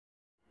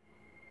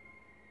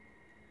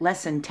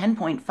Lesson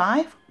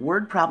 10.5,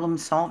 Word Problem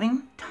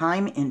Solving,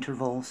 Time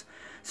Intervals.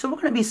 So we're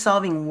going to be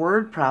solving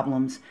word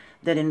problems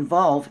that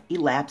involve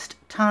elapsed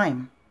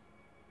time.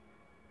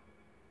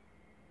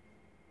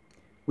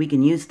 We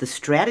can use the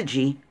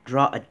strategy,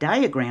 draw a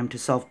diagram to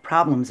solve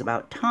problems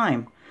about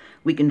time.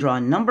 We can draw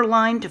a number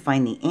line to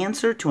find the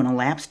answer to an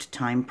elapsed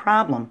time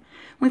problem.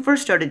 We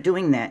first started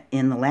doing that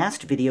in the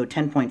last video,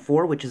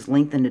 10.4, which is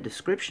linked in the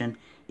description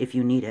if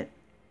you need it.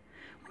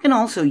 We can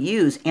also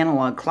use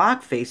analog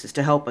clock faces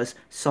to help us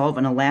solve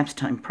an elapsed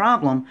time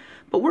problem,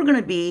 but we're going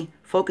to be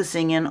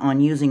focusing in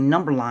on using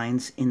number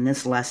lines in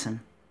this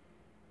lesson.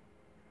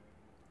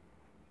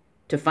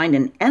 To find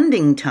an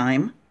ending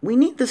time, we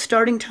need the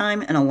starting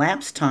time and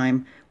elapsed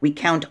time we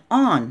count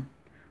on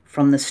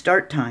from the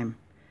start time.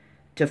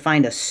 To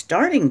find a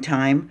starting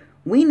time,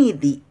 we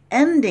need the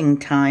ending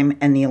time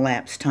and the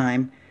elapsed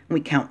time. We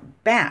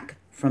count back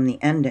from the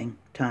ending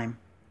time.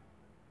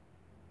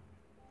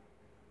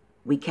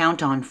 We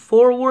count on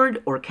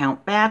forward or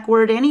count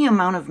backward any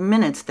amount of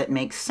minutes that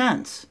makes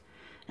sense.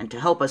 And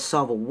to help us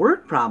solve a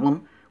word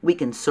problem, we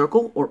can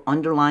circle or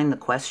underline the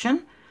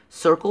question,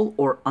 circle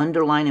or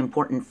underline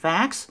important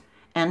facts,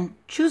 and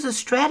choose a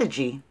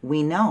strategy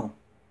we know.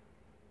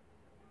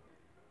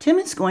 Tim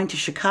is going to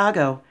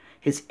Chicago.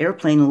 His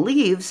airplane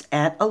leaves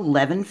at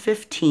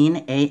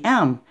 11:15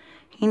 a.m.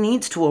 He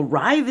needs to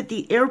arrive at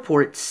the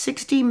airport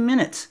 60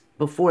 minutes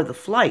before the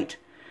flight.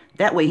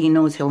 That way he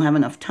knows he'll have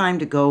enough time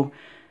to go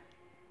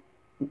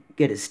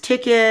get his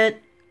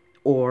ticket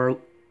or,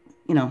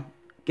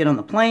 get on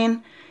the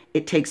plane.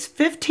 It takes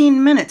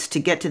 15 minutes to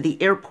get to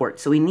the airport,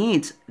 so he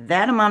needs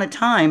that amount of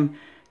time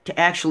to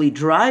actually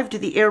drive to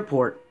the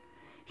airport.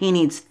 He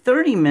needs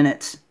 30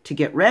 minutes to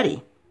get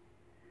ready.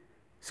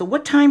 So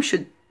what time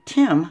should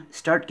Tim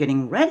start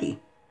getting ready?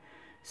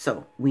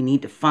 So we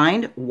need to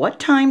find what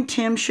time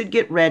Tim should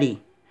get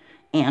ready.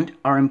 And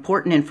our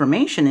important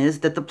information is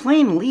that the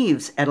plane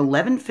leaves at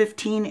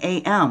 11:15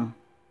 a.m.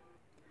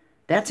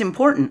 That's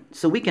important,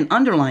 so we can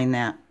underline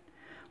that.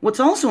 What's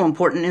also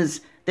important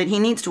is that he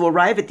needs to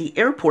arrive at the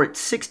airport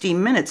 60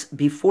 minutes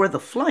before the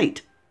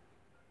flight.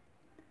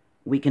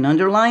 We can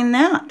underline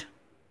that.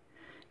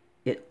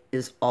 It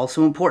is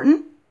also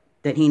important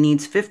that he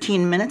needs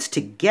 15 minutes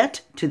to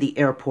get to the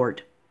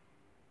airport.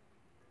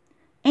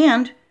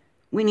 And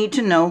we need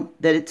to know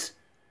that it's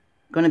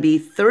going to be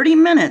 30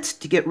 minutes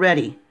to get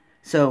ready.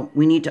 So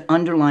we need to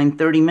underline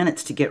 30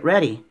 minutes to get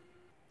ready.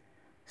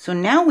 So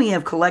now we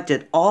have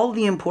collected all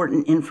the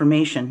important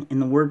information in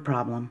the word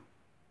problem.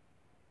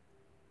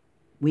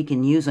 We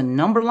can use a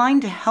number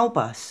line to help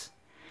us.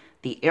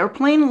 The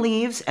airplane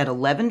leaves at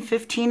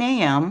 11:15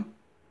 a.m.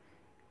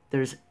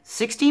 There's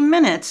 60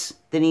 minutes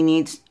that he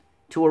needs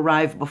to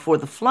arrive before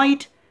the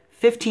flight,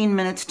 15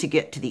 minutes to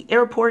get to the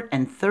airport,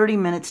 and 30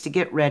 minutes to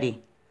get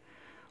ready.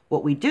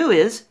 What we do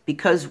is,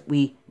 because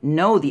we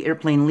know the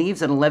airplane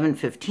leaves at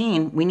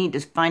 11:15, we need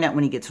to find out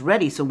when he gets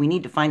ready, so we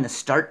need to find the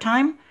start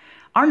time.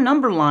 Our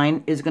number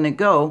line is going to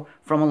go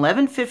from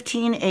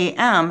 11:15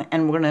 a.m.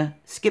 and we're going to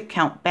skip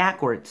count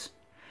backwards.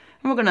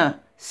 And we're going to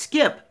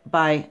skip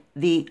by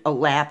the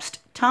elapsed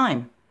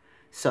time.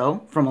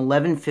 So from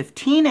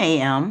 11:15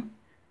 a.m.,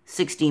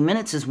 60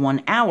 minutes is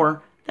 1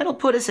 hour. That'll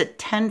put us at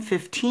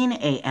 10:15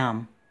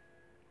 a.m.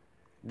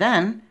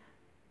 Then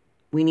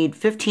we need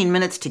 15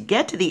 minutes to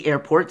get to the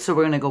airport, so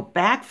we're going to go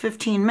back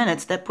 15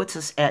 minutes. That puts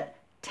us at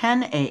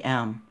 10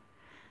 a.m.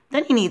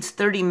 Then he needs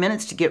 30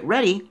 minutes to get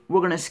ready. We're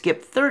going to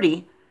skip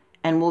 30,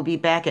 and we'll be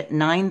back at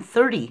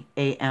 9:30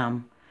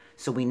 a.m.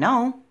 So we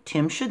know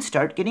Tim should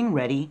start getting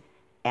ready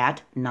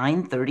at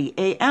 9:30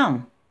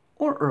 a.m.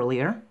 or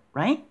earlier,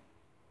 right?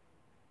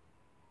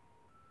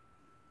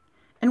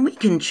 And we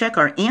can check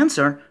our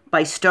answer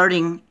by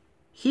starting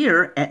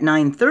here at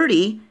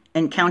 9:30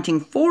 and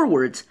counting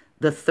forwards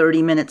the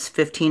 30 minutes,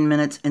 15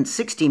 minutes, and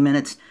 60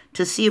 minutes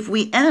to see if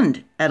we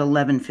end at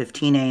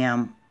 11:15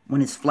 a.m. when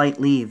his flight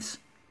leaves.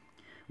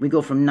 We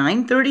go from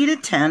 9:30 to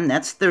 10,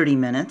 that's 30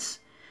 minutes.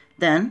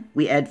 Then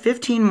we add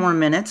 15 more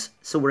minutes,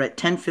 so we're at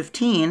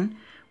 10:15.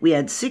 We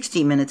add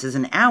 60 minutes as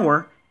an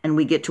hour, and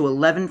we get to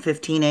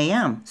 11:15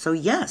 a.m. So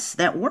yes,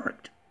 that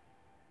worked.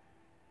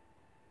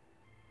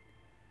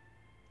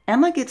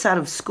 Emma gets out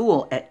of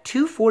school at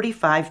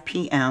 2:45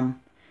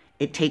 p.m.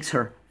 It takes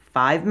her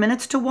 5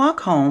 minutes to walk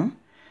home.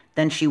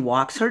 Then she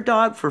walks her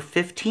dog for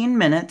 15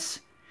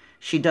 minutes.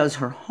 She does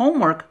her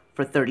homework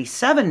for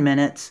 37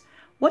 minutes.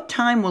 What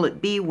time will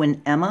it be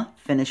when Emma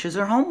finishes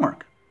her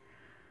homework?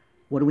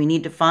 What do we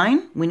need to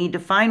find? We need to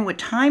find what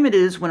time it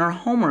is when her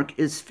homework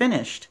is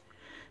finished.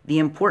 The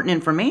important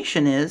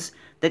information is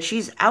that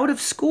she's out of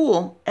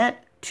school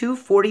at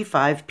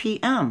 2:45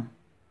 p.m.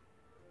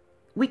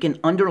 We can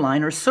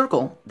underline or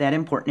circle that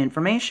important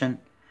information.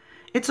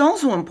 It's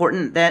also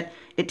important that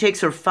it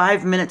takes her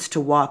 5 minutes to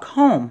walk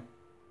home.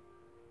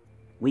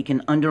 We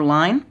can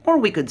underline or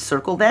we could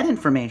circle that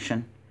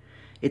information.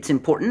 It's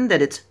important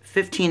that it's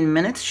 15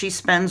 minutes she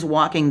spends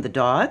walking the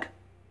dog.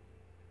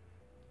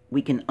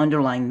 We can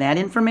underline that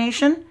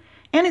information.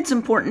 And it's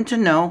important to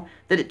know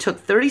that it took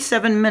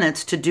 37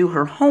 minutes to do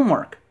her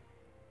homework.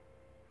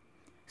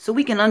 So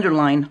we can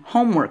underline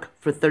homework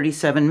for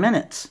 37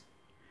 minutes.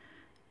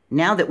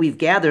 Now that we've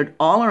gathered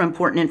all our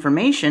important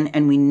information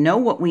and we know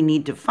what we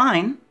need to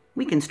find,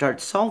 we can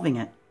start solving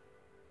it.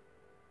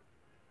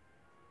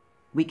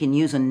 We can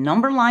use a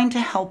number line to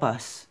help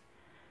us.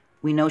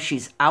 We know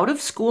she's out of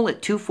school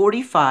at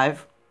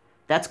 2:45.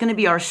 That's going to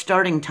be our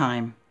starting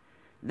time.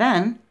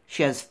 Then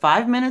she has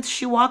 5 minutes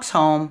she walks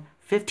home,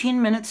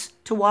 15 minutes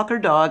to walk her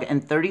dog,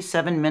 and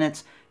 37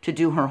 minutes to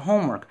do her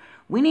homework.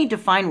 We need to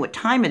find what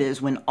time it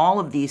is when all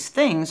of these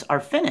things are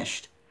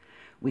finished.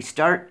 We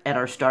start at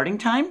our starting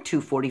time,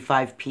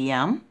 2:45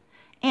 p.m.,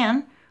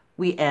 and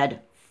we add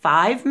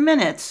 5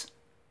 minutes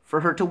for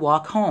her to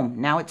walk home.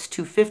 Now it's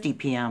 2:50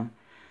 p.m.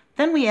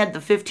 Then we add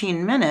the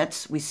 15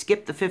 minutes, we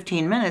skip the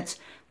 15 minutes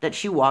that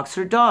she walks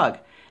her dog.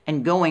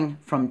 And going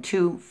from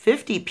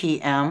 2:50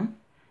 p.m.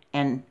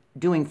 and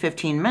doing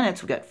 15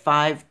 minutes, we got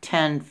 5,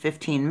 10,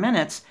 15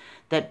 minutes.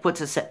 That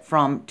puts us at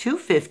from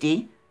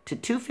 2:50 to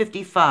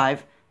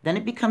 2:55. Then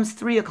it becomes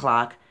 3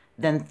 o'clock,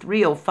 then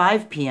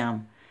 3:05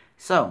 p.m.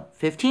 So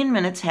 15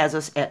 minutes has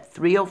us at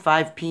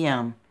 3:05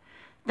 p.m.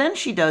 Then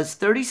she does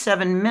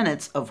 37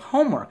 minutes of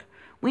homework.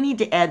 We need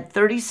to add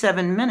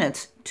 37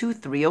 minutes to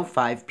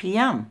 3:05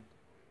 p.m.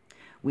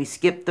 We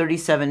skip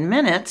 37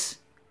 minutes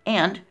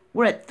and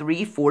we're at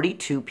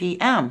 3:42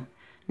 p.m.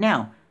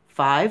 Now,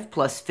 5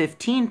 plus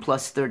 15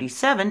 plus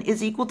 37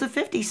 is equal to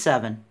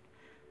 57.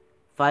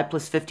 5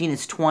 plus 15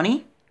 is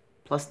 20,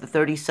 plus the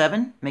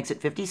 37 makes it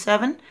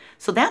 57.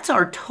 So that's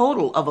our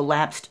total of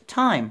elapsed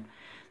time.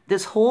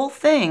 This whole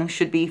thing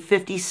should be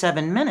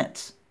 57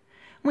 minutes.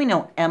 We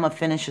know Emma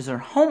finishes her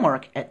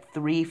homework at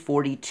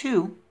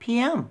 3:42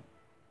 p.m.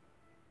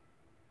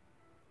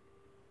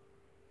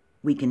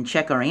 We can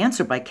check our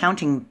answer by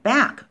counting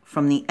back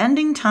from the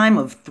ending time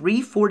of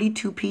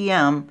 3:42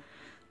 p.m.,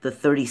 the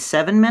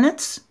 37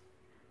 minutes,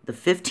 the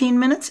 15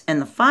 minutes,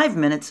 and the 5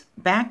 minutes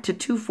back to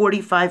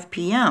 2:45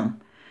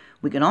 p.m.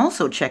 We can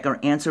also check our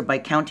answer by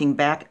counting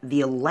back the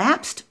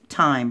elapsed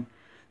time,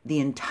 the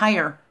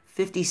entire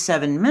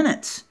 57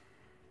 minutes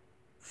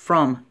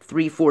from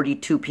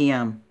 3:42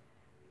 p.m.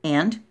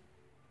 And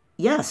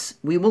yes,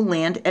 we will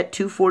land at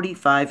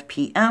 2:45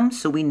 p.m.,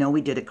 so we know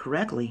we did it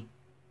correctly.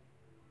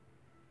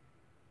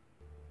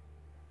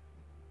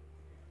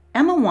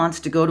 Emma wants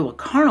to go to a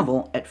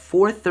carnival at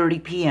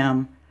 4:30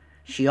 p.m.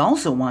 She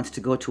also wants to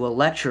go to a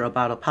lecture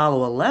about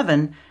Apollo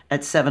 11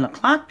 at 7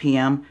 o'clock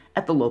p.m.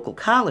 at the local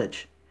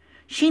college.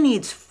 She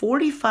needs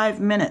 45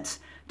 minutes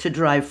to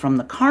drive from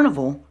the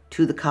carnival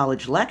to the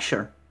college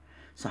lecture.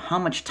 So how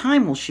much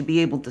time will she be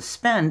able to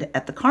spend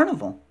at the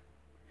carnival?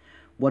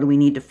 What do we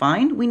need to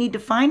find? We need to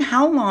find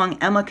how long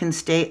Emma can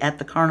stay at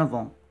the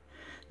carnival.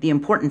 The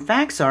important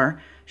facts are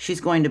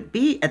she's going to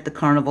be at the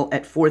carnival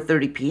at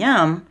 4:30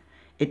 p.m.,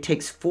 it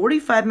takes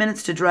 45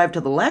 minutes to drive to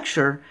the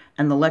lecture,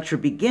 and the lecture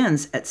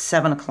begins at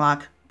 7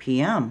 o'clock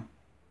p.m.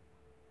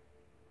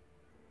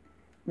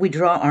 We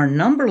draw our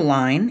number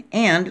line,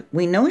 and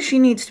we know she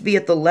needs to be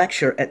at the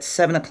lecture at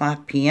 7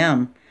 o'clock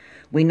p.m.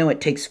 We know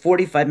it takes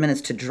 45 minutes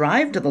to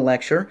drive to the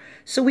lecture,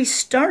 so we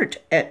start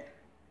at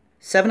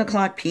 7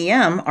 o'clock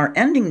p.m., our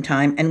ending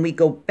time, and we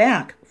go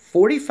back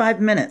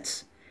 45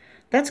 minutes.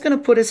 That's going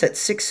to put us at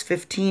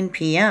 6:15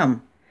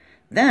 p.m.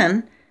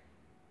 Then,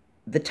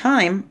 the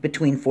time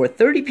between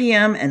 4:30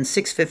 p.m. and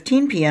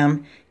 6:15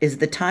 p.m. is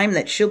the time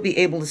that she'll be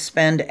able to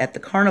spend at the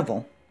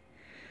carnival.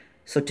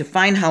 So to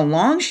find how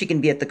long she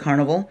can be at the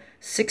carnival,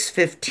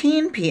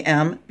 6:15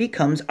 p.m.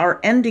 becomes our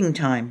ending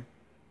time.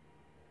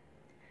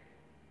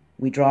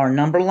 We draw our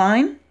number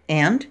line,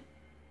 and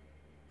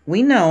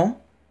we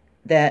know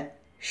that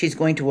she's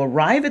going to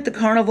arrive at the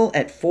carnival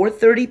at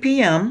 4:30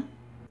 p.m.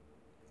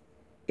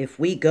 If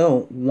we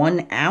go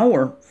 1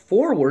 hour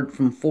forward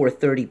from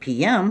 4:30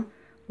 p.m.,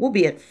 we'll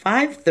be at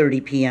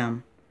 5:30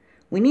 p.m.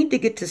 We need to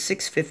get to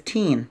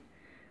 6:15.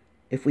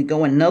 If we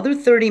go another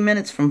 30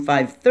 minutes from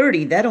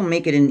 5:30, that'll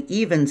make it an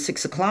even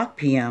 6 o'clock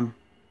p.m.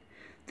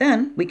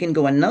 Then we can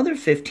go another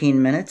 15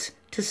 minutes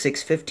to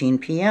 6:15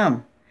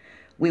 p.m.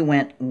 We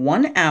went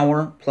 1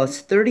 hour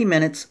plus 30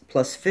 minutes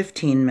plus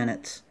 15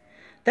 minutes.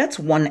 That's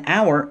 1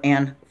 hour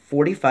and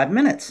 45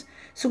 minutes.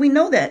 So we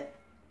know that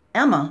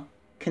Emma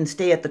can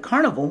stay at the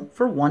carnival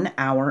for 1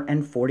 hour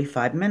and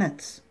 45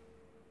 minutes.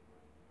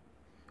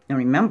 Now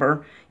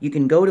remember, you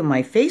can go to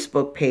my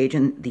Facebook page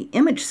in the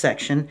image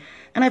section,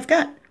 and I've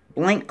got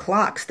blank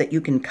clocks that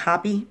you can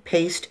copy,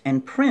 paste,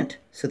 and print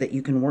so that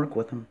you can work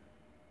with them.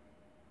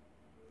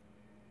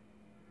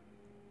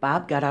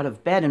 Bob got out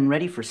of bed and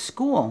ready for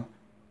school.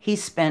 He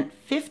spent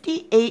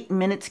 58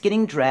 minutes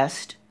getting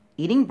dressed,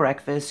 eating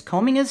breakfast,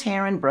 combing his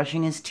hair, and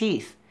brushing his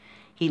teeth.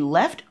 He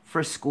left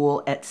for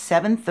school at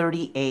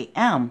 7:30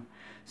 a.m.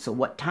 So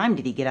what time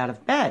did he get out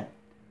of bed?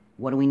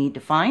 What do we need to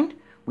find?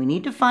 We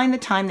need to find the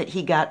time that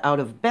he got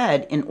out of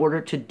bed in order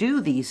to do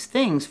these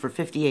things for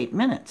 58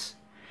 minutes.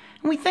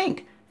 And we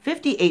think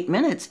 58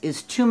 minutes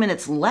is 2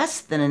 minutes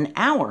less than an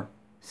hour,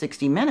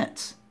 60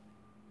 minutes.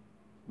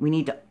 We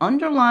need to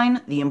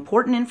underline the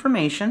important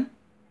information.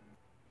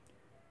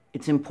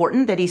 It's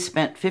important that he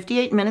spent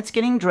 58 minutes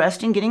getting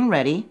dressed and getting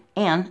ready,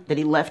 and that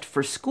he left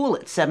for school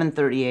at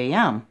 7:30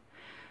 a.m.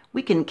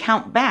 We can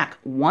count back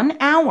 1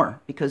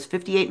 hour, because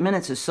 58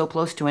 minutes is so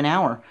close to an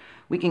hour.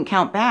 We can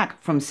count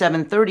back from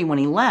 7:30 when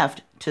he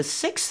left to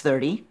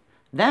 6:30.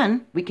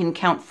 Then we can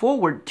count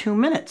forward 2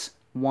 minutes,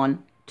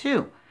 1,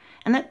 2.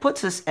 And that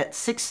puts us at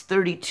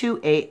 6:32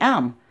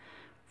 a.m.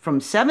 From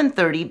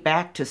 7:30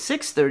 back to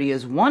 6:30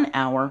 is 1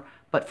 hour,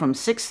 but from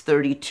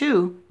 6:32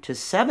 to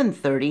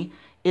 7:30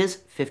 is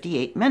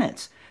 58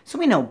 minutes. So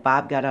we know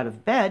Bob got out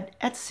of bed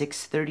at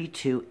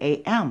 6:32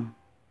 a.m.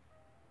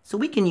 So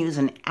we can use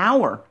an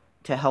hour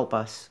to help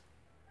us.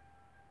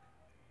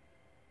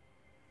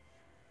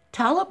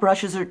 Tala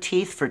brushes her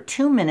teeth for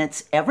 2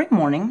 minutes every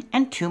morning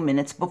and 2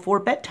 minutes before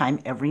bedtime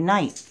every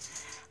night.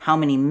 How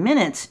many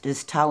minutes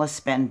does Tala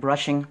spend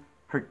brushing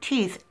her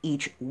teeth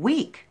each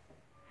week?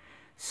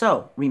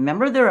 So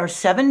remember, there are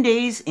 7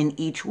 days in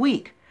each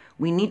week.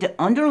 We need to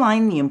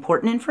underline the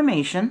important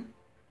information.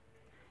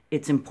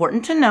 It's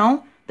important to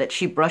know that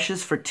she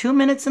brushes for 2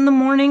 minutes in the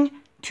morning,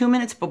 2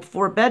 minutes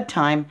before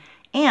bedtime,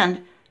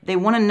 and they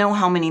want to know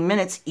how many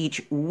minutes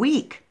each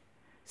week.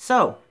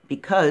 So,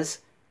 because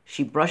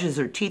she brushes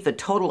her teeth a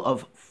total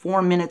of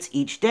 4 minutes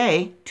each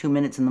day, 2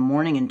 minutes in the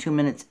morning and 2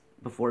 minutes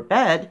before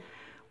bed,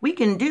 we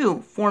can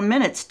do 4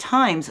 minutes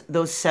times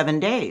those 7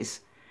 days.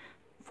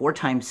 4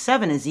 times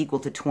 7 is equal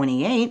to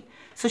 28,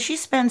 so she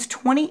spends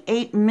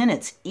 28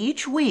 minutes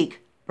each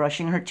week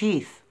brushing her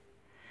teeth.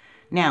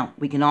 Now,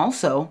 we can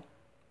also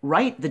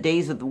write the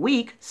days of the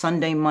week,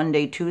 Sunday,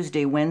 Monday,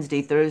 Tuesday,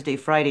 Wednesday, Thursday,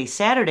 Friday,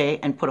 Saturday,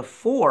 and put a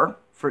 4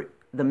 for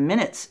the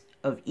minutes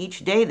of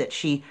each day that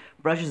she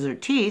brushes her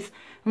teeth,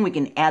 and we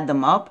can add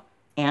them up,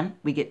 and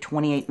we get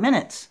 28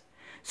 minutes.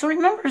 So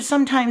remember,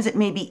 sometimes it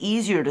may be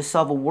easier to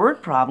solve a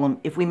word problem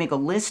if we make a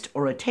list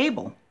or a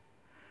table.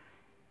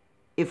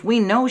 If we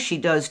know she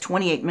does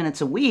 28 minutes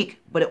a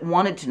week, but it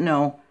wanted to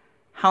know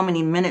how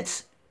many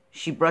minutes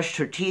she brushed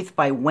her teeth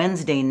by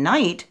Wednesday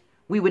night,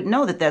 we would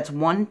know that that's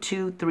 1,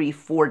 2, 3,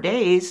 4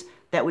 days.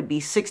 That would be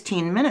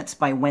 16 minutes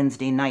by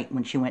Wednesday night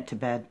when she went to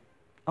bed.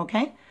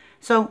 Okay?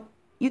 So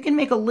you can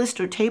make a list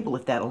or table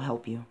if that'll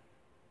help you.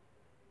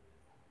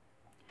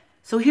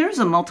 So here's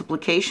a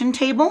multiplication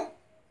table.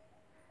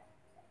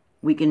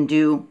 We can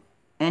do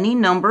any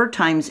number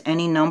times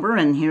any number,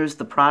 and here's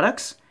the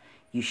products.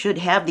 You should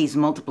have these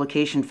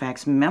multiplication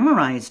facts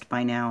memorized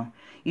by now.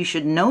 You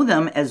should know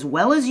them as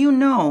well as you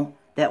know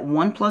that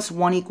 1 plus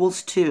 1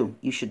 equals 2.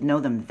 You should know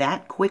them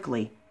that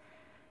quickly.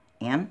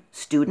 And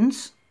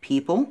students,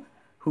 people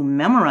who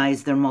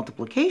memorize their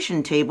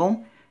multiplication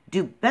table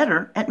do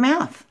better at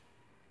math.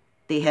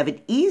 They have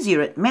it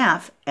easier at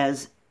math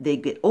as they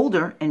get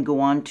older and go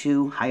on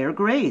to higher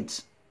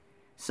grades.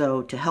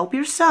 So to help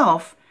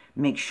yourself,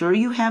 make sure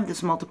you have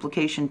this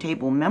multiplication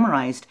table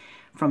memorized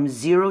from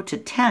 0 to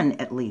 10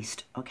 at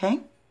least, okay?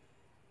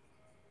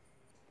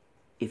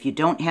 If you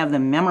don't have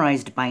them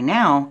memorized by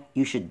now,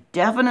 you should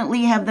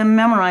definitely have them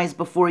memorized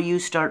before you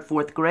start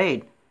 4th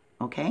grade,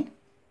 okay?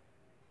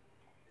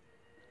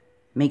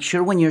 Make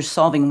sure when you're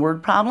solving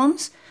word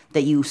problems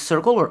that you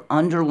circle or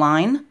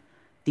underline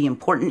the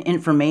important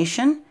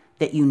information,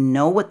 that you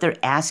know what they're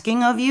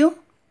asking of you,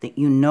 that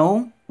you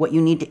know what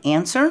you need to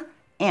answer,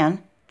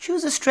 and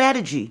choose a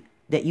strategy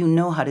that you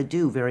know how to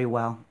do very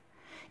well.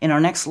 In our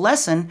next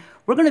lesson,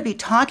 we're going to be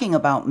talking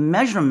about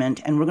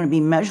measurement, and we're going to be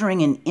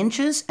measuring in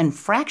inches and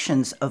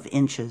fractions of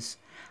inches.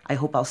 I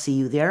hope I'll see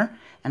you there,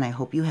 and I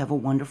hope you have a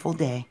wonderful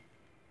day.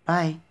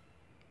 Bye.